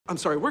I'm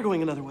sorry, we're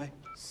going another way.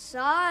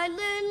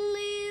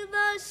 Silently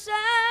the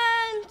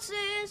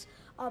senses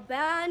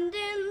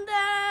abandon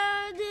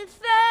their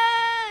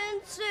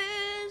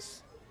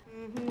defenses.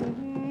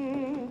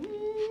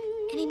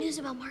 Any news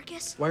about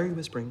Marcus? Why are you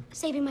whispering?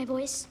 Saving my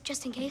voice,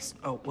 just in case.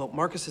 Oh, well,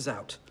 Marcus is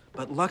out.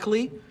 But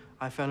luckily,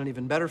 I found an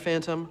even better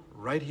Phantom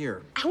right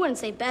here. I wouldn't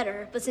say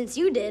better, but since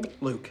you did.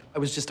 Luke, I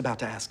was just about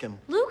to ask him.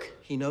 Luke?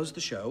 He knows the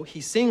show, he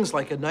sings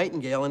like a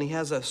nightingale, and he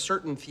has a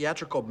certain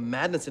theatrical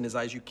madness in his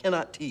eyes you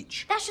cannot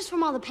teach. That's just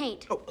from all the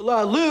paint. Oh,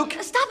 Luke!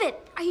 Stop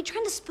it! Are you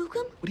trying to spook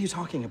him? What are you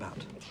talking about?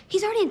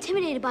 He's already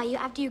intimidated by you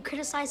after you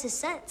criticized his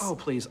sets. Oh,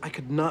 please, I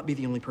could not be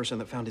the only person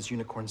that found his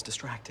unicorns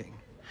distracting.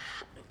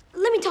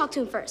 Let me talk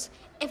to him first.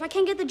 If I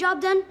can't get the job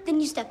done, then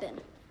you step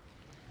in.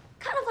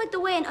 Kind of like the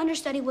way an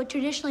understudy would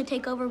traditionally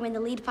take over when the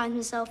lead finds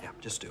himself. Yeah,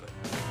 just do it.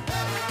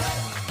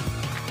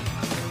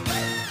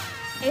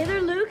 Hey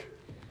there, Luke.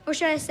 Or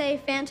should I say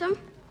Phantom?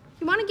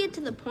 You want to get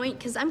to the point,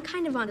 because I'm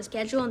kind of on a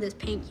schedule and this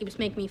paint keeps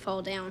making me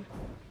fall down.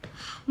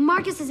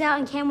 Marcus is out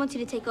and Cam wants you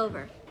to take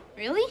over.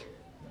 Really?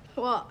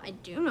 Well, I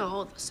do know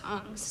all the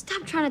songs.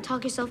 Stop trying to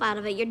talk yourself out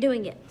of it. You're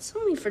doing it. It's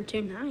only for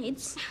 2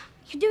 nights.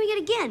 You're doing it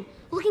again,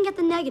 looking at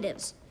the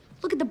negatives.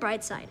 Look at the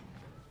bright side.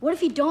 What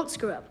if you don't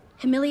screw up?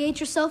 Humiliate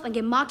yourself and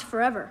get mocked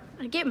forever.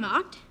 I get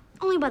mocked?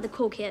 Only by the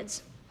cool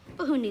kids.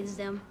 But who needs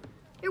them?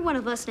 You're one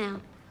of us now,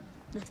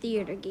 the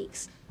theater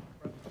geeks.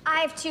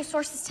 I have 2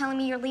 sources telling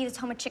me your lead is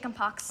home with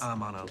chickenpox.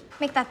 Mono.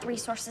 Make that 3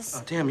 sources.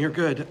 Oh, damn, you're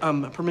good.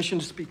 Permission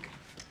to speak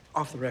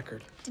off the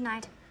record.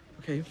 Denied.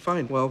 Okay,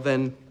 fine. Well,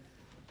 then,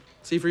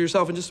 see for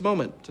yourself in just a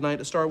moment. Tonight,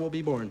 a star will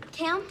be born.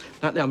 Cam?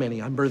 Not now,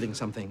 Manny. I'm birthing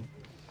something.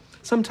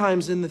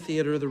 Sometimes in the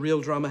theater, the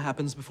real drama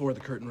happens before the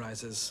curtain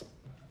rises.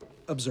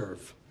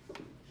 Observe.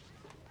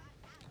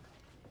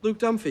 Luke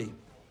Dunphy,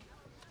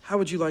 how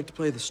would you like to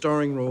play the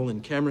starring role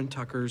in Cameron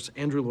Tucker's,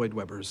 Andrew Lloyd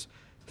Webber's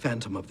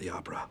Phantom of the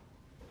Opera?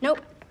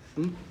 Nope.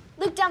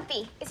 Luke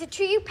Dunphy, is it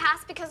true you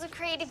passed because of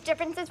creative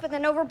differences with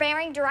an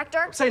overbearing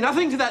director? Say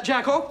nothing to that,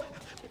 Jackal!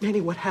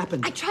 Manny, what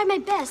happened? I tried my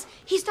best.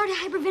 He started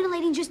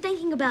hyperventilating just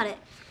thinking about it.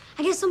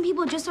 I guess some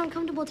people just aren't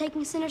comfortable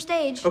taking center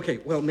stage. Okay,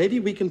 well, maybe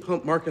we can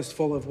pump Marcus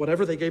full of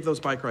whatever they gave those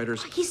bike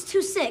riders. He's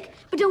too sick.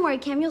 But don't worry,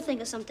 Cam, you'll think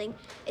of something.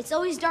 It's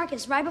always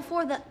darkest right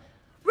before the...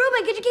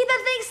 Ruben, could you keep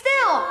that thing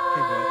still?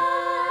 Okay,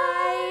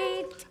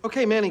 boy.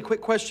 Okay, Manny,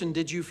 quick question.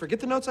 Did you forget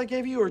the notes I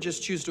gave you or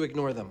just choose to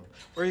ignore them?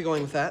 Where are you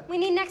going with that? We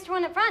need next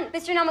one up front.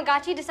 Mr.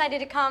 Namagachi decided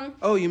to come.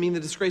 Oh, you mean the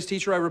disgraced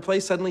teacher I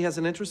replaced suddenly has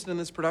an interest in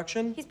this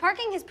production? He's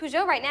parking his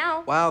Peugeot right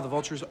now. Wow, the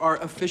vultures are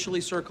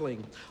officially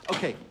circling.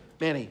 Okay,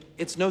 Manny,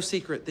 it's no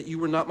secret that you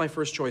were not my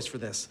first choice for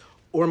this,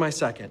 or my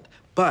second.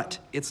 But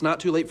it's not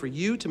too late for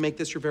you to make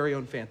this your very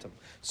own Phantom.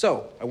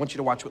 So, I want you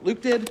to watch what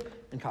Luke did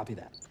and copy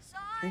that.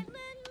 Okay?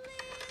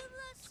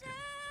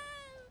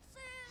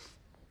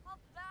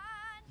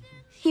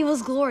 He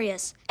was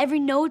glorious. Every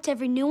note,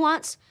 every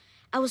nuance,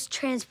 I was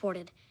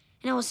transported,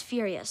 and I was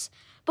furious.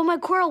 But my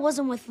quarrel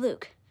wasn't with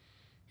Luke.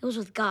 It was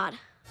with God.